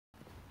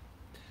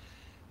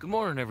Good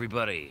morning,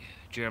 everybody.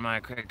 Jeremiah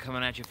Craig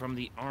coming at you from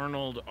the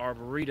Arnold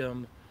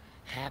Arboretum.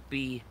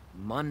 Happy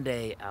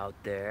Monday out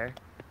there.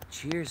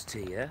 Cheers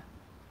to you.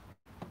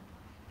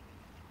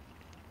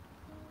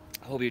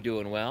 Hope you're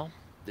doing well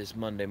this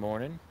Monday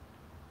morning.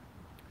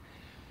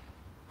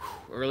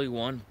 Early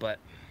one, but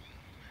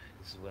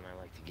this is when I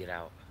like to get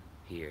out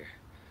here.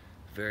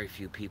 Very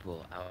few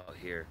people out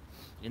here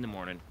in the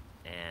morning,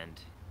 and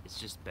it's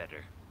just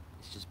better.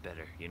 It's just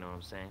better, you know what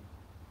I'm saying?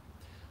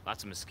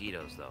 Lots of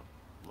mosquitoes, though.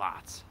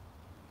 Lots.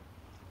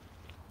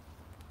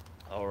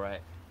 All right.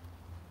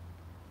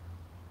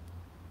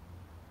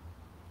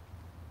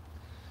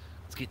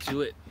 Let's get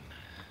to it.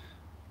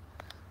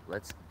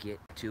 Let's get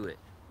to it.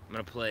 I'm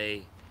gonna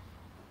play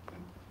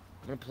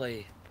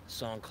a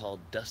song called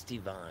Dusty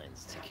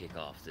Vines to kick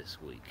off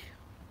this week.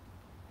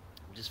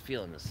 I'm just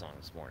feeling this song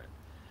this morning.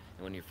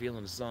 And when you're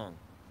feeling the song,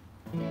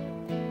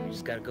 you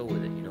just gotta go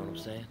with it, you know what I'm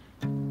saying?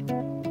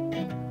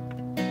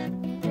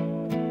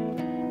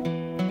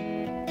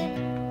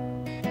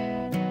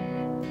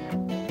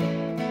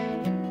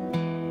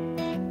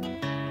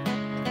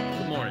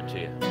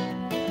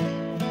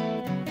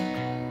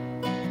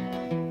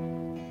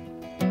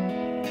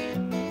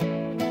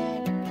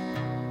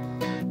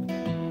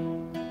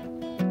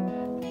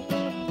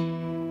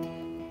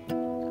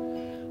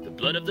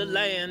 Blood of the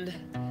land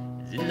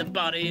is in the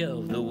body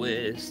of the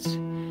West,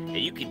 and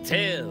you can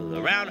tell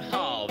around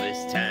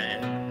harvest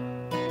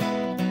time.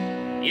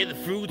 Yeah, the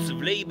fruits of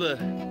labor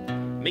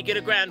make it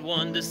a grand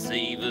one to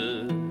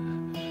savor,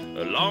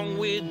 along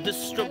with the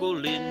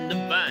struggle in the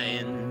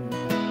vine.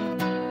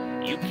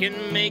 You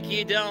can make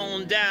it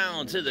on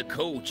down to the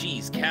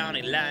Cochise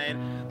County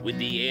line with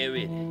the air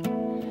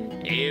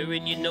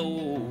in your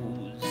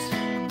nose.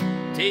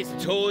 Taste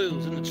the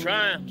toils and the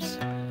triumphs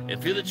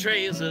and feel the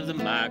trails of the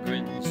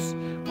migrants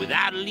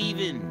without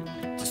leaving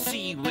to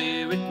see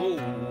where it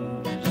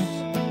grows.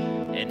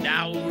 And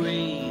I'll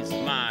raise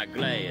my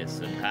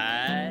glass up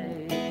high.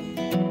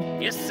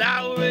 Yes,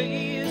 I'll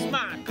raise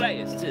my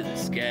glass to the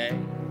sky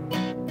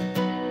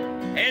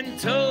and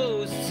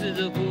toast to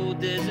the cold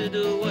desert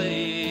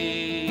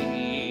away.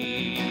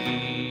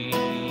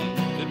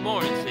 Good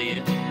morning to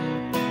you.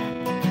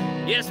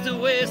 Yes, the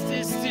West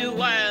is still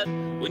wild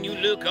when you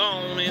look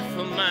on it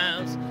for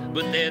miles,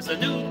 but there's a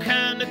new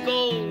kind of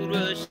gold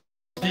rush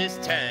this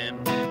time.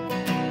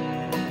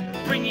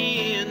 Bringing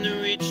in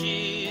the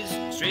riches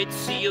straight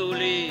to your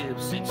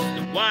lips. It's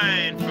the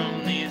wine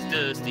from these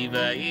dusty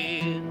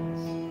vines.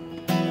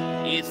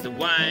 It's the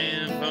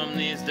wine from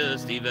these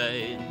dusty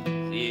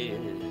vines, yeah.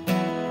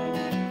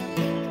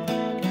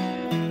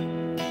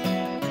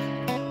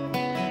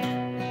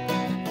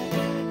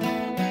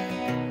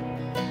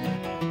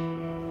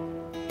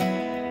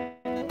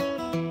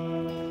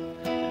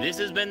 This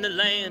has been the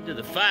land of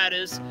the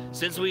fighters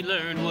since we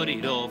learned what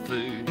it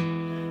offered,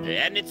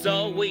 and it's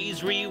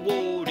always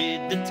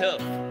rewarded the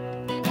tough.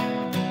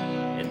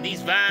 And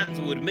these vines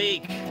would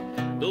make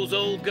those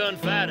old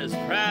gunfighters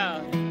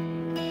proud,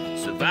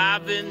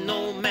 surviving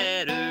no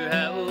matter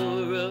how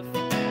rough.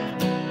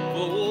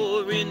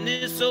 For in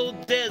this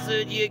old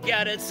desert you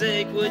gotta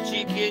take what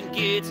you can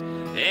get,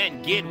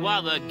 and get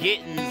while the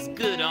getting's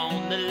good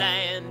on the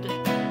land.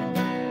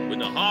 When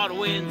the hard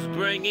winds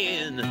bring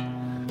in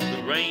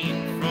the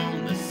rain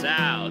from the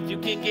south, you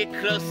can get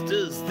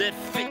clusters that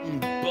fit in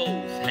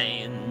both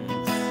hands.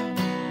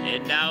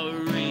 And I'll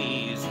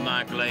raise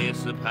my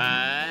glass up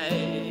high.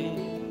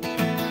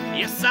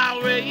 Yes,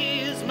 I'll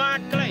raise my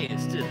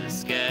glass to the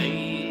sky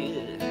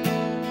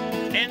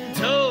and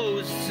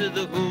toast to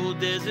the whole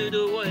desert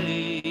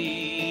away.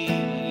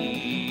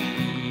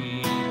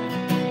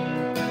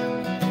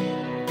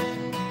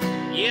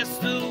 Yes,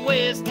 the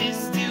West is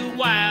still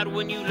wild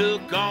when you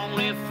look on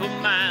it for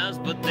miles,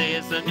 but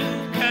there's a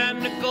new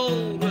kind of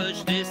gold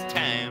rush this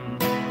time.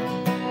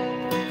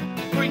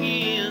 Bring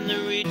in the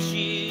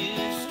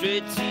riches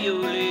straight to your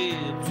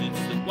lips. It's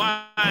the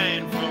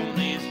wine from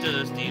these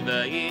dusty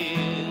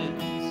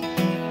vines.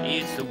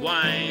 It's the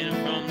wine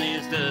from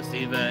these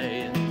dusty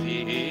vines,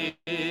 yeah.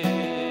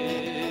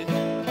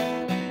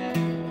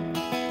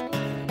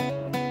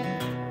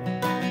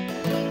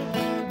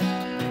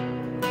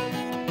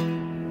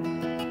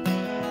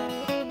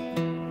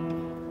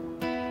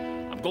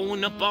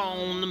 Going up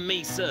on the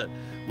mesa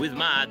with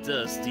my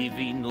dusty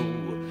vino,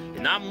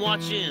 and I'm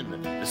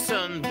watching the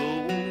sun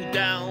go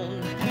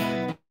down.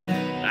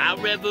 I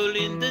revel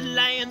in the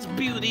land's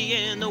beauty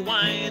and the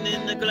wine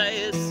in the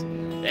glass,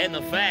 and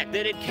the fact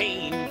that it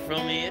came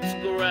from its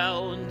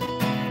ground.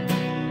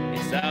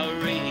 Yes, I'll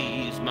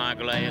raise my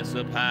glass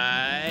up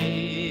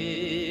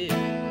high.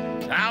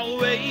 I'll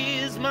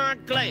raise my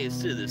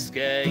glass to the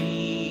sky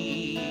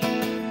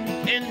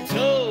and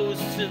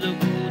toast to the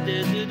cool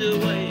desert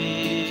away.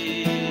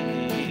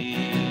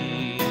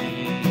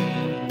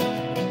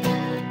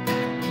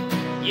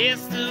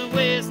 Yes, the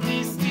West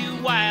is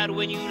still wild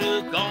when you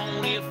look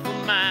on it for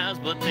miles,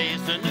 but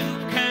there's a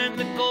new kind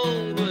of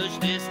gold rush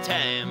this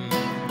time.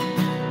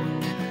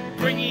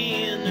 Bring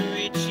in the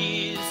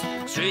riches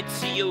straight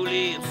to your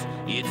lips.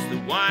 It's the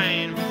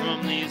wine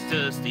from these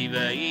dusty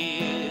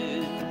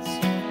vines.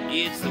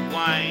 It's the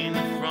wine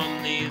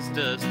from these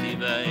dusty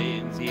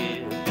veins,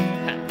 yeah.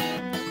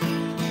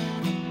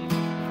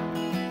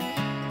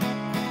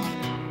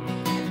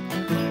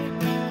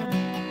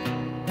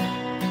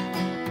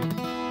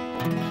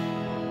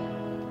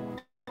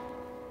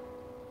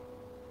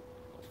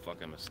 Oh,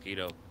 fucking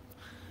mosquito.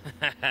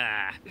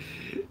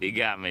 He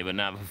got me, but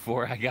not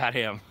before I got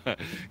him.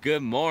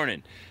 Good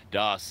morning,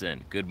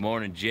 Dawson. Good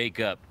morning,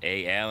 Jacob.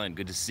 Hey, Alan,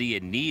 good to see you.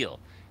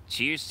 Neil,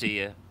 cheers to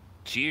you.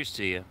 Cheers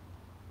to you.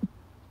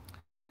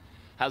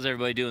 How's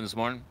everybody doing this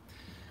morning?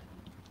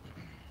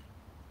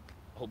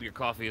 Hope your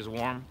coffee is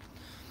warm.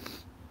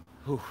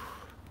 Whew.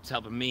 It's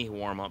helping me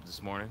warm up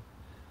this morning.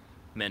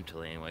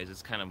 Mentally, anyways.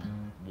 It's kind of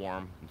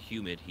warm and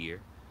humid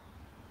here.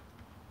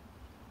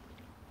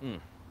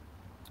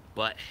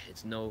 But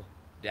it's no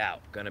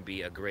doubt gonna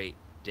be a great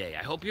day.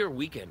 I hope your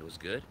weekend was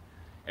good.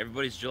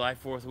 Everybody's July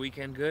 4th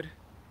weekend good?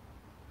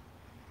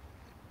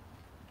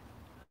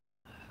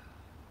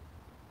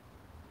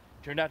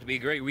 Turned out to be a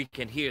great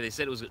weekend here. They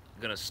said it was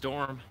gonna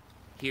storm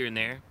here and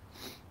there.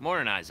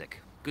 Morning, Isaac.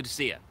 Good to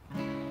see you.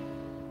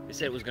 They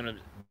said it was gonna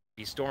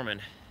be storming,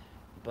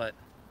 but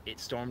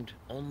it stormed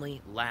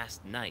only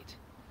last night.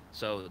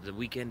 So the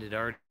weekend had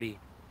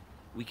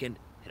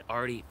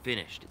already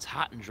finished. It's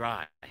hot and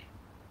dry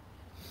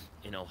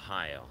in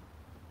Ohio.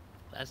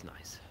 That's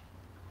nice.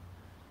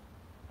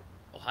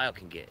 Ohio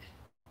can get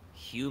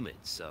humid,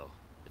 so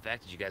the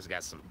fact that you guys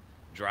got some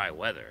dry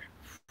weather,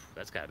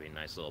 that's gotta be a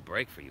nice little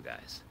break for you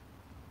guys.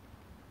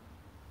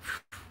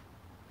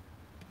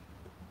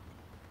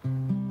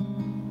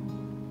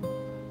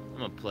 I'm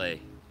gonna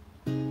play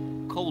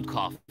cold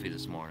coffee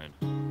this morning.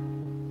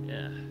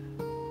 Yeah.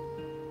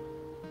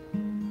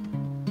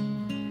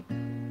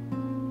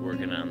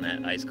 Working on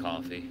that iced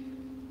coffee.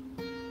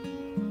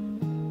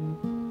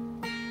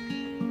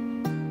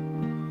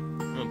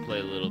 Play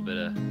a little bit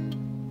of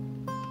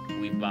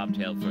We've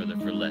Bobtailed Further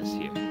for Less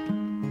here.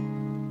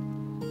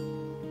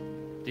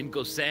 Didn't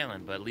go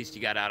sailing, but at least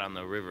you got out on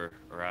the river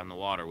or on the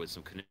water with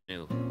some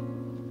canoe.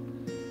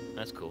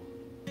 That's cool.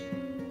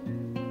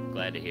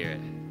 Glad to hear it.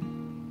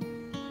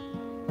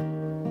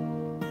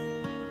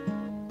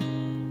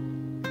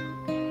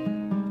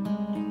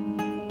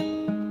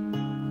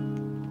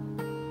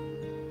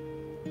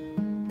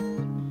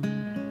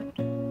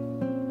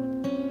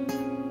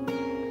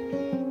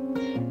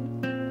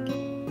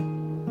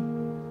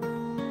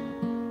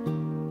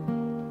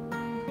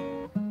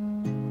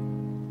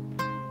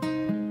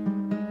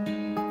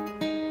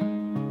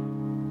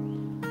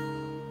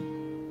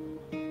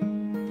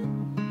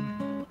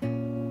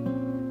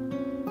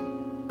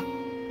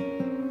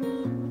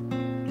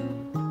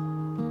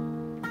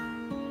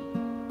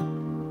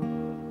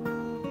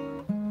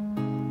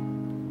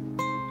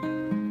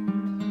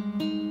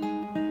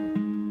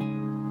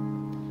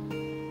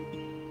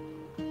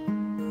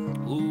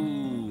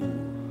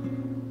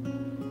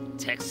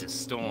 Texas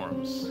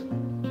storms.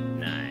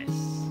 Nice.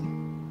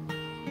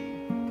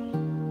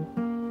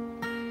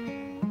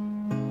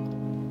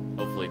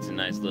 Hopefully it's a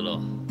nice little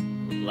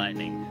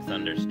lightning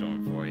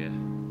thunderstorm for you.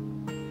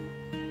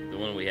 The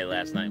one we had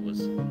last night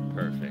was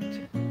perfect.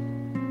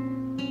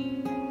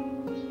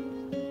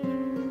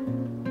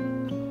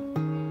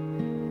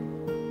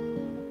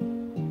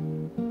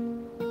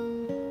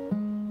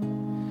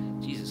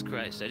 Jesus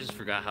Christ, I just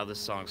forgot how this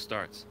song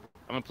starts.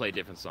 I'm gonna play a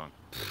different song.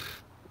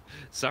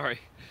 Sorry.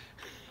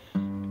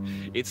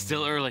 It's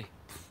still early.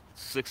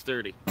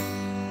 6:30.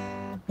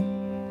 I'm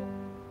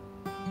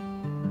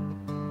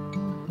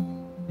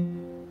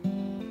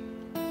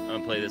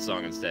gonna play this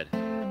song instead.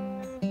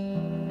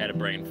 Had a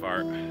brain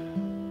fart.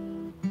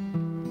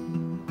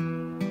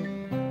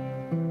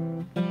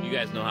 You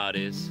guys know how it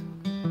is.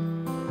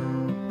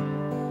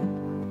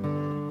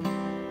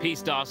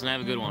 Peace, Dawson. Have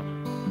a good one.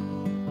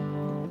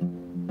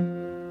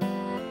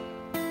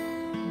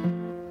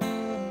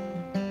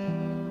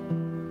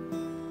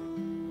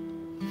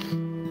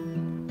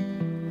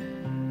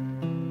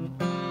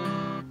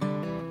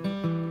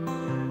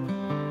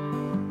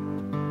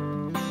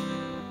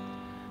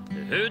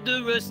 Heard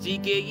the rusty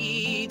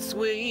gate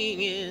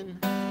swinging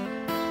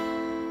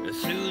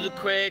through the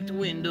cracked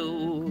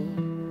window.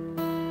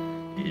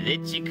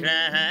 Let you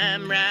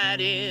climb right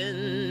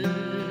in.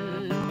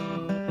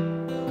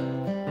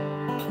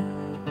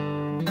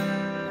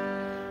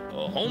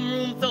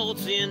 Homeroom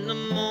thoughts in the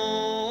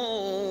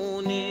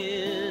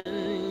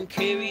morning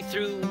carry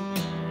through.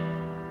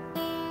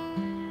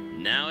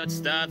 Now it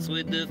starts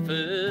with the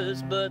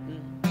first button.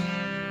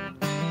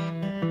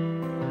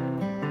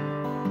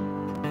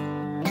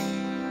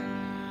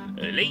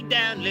 Lay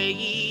down,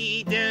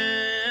 lay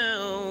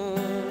down,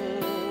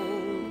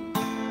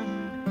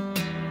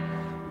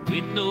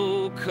 with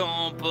no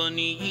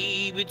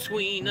company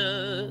between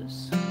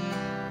us.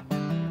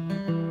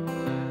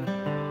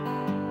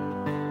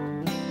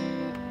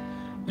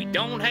 We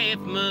don't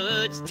have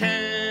much time.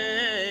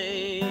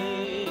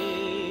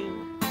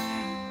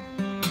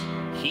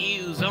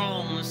 Heels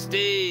on the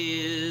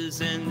stairs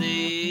and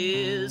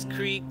there's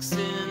creaks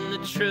in the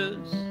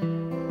truss.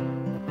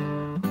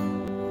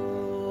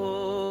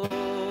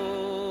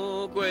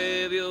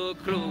 Grab your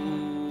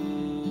clothes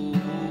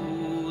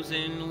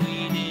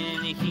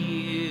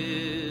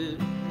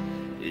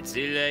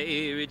till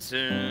I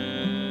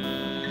return.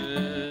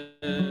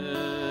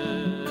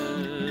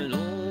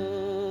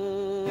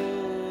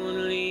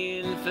 Only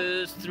in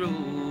first throws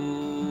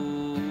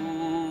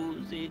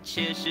the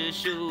Cheshire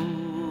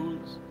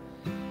shows,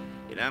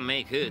 and I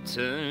make her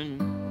turn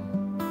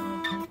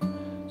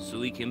so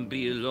we can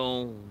be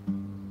alone.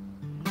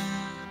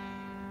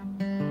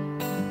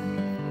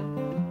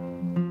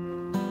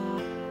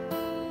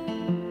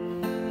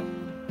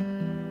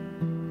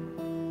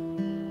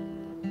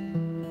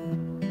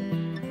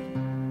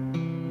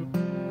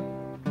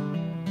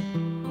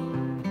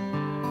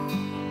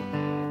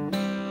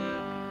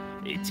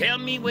 They tell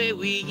me where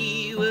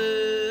we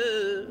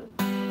were,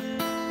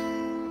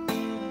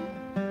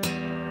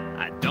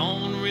 I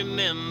don't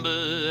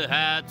remember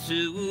how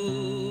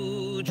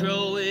to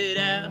draw it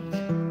out.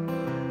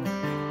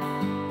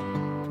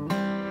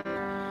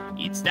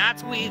 It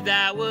starts with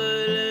our love,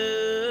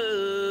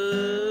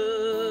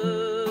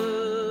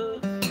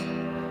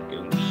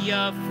 and we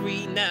are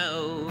free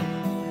now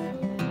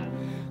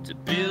to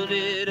build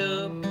it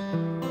up.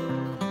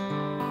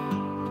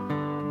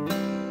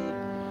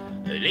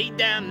 Lay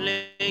down,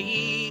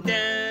 lay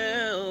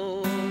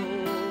down,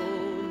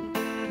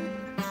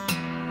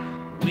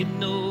 with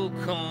no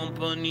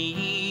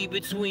company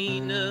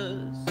between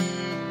us.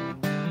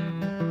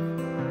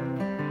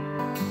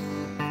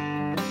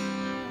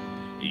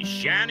 It's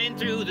shining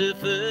through the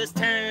first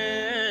time,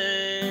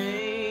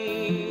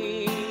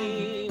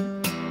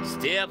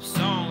 steps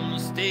on the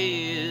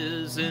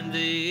stairs, and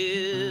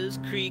there's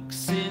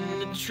creaks in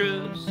the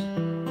truss.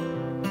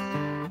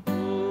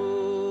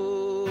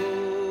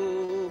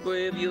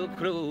 Grab your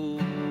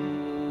clothes,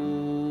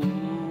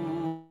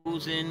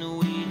 and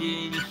we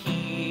didn't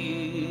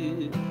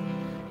hear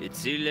it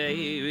till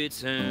I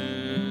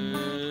return.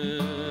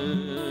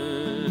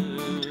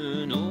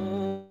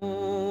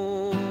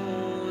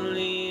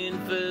 Only in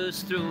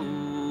first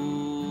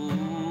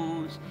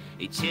throws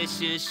a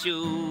Cheshire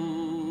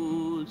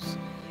shows,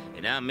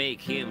 and I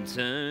make him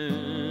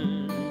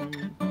turn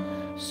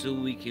so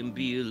we can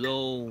be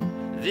alone.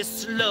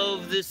 This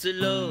love, this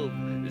love,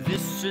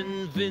 this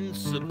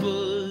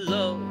invincible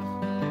love,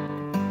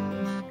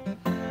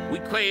 we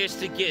crash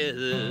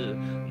together,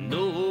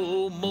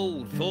 no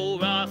mold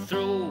for our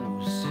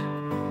throws.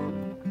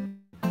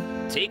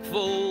 Take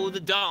for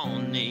the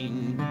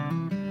dawning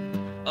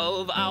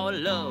of our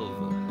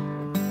love.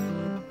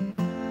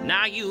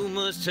 Now you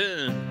must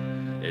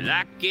turn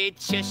like a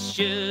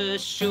Cheshire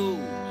shows.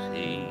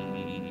 Hey.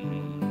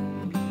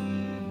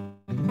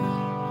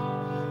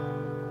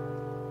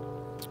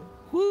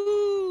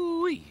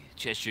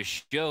 Cheshire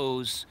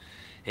shows.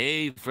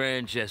 Hey,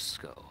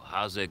 Francesco,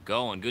 how's it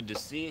going? Good to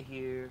see you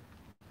here.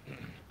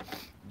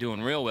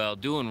 Doing real well,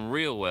 doing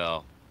real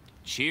well.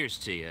 Cheers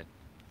to you.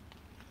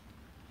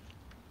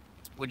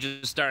 We're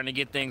just starting to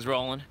get things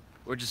rolling.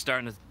 We're just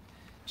starting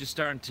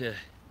to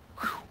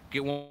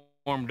get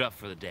warmed up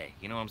for the day.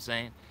 You know what I'm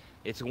saying?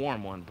 It's a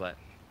warm one, but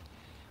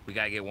we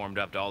gotta get warmed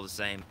up to all the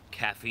same.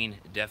 Caffeine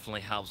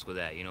definitely helps with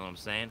that. You know what I'm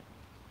saying?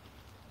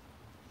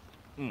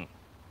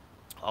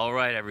 All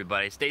right,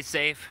 everybody, stay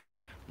safe.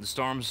 The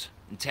storms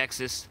in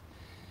Texas.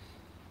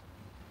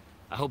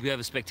 I hope you have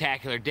a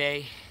spectacular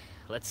day.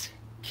 Let's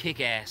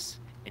kick ass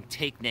and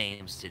take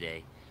names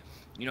today.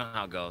 You know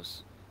how it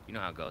goes. You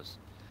know how it goes.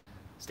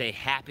 Stay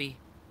happy,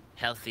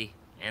 healthy,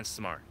 and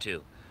smart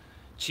too.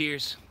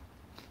 Cheers.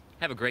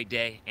 Have a great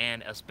day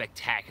and a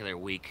spectacular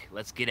week.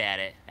 Let's get at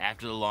it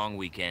after the long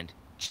weekend.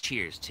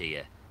 Cheers to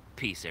you.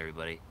 Peace,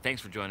 everybody.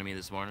 Thanks for joining me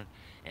this morning,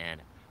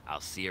 and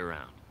I'll see you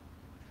around.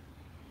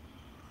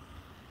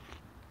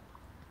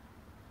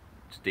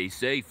 Stay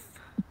safe.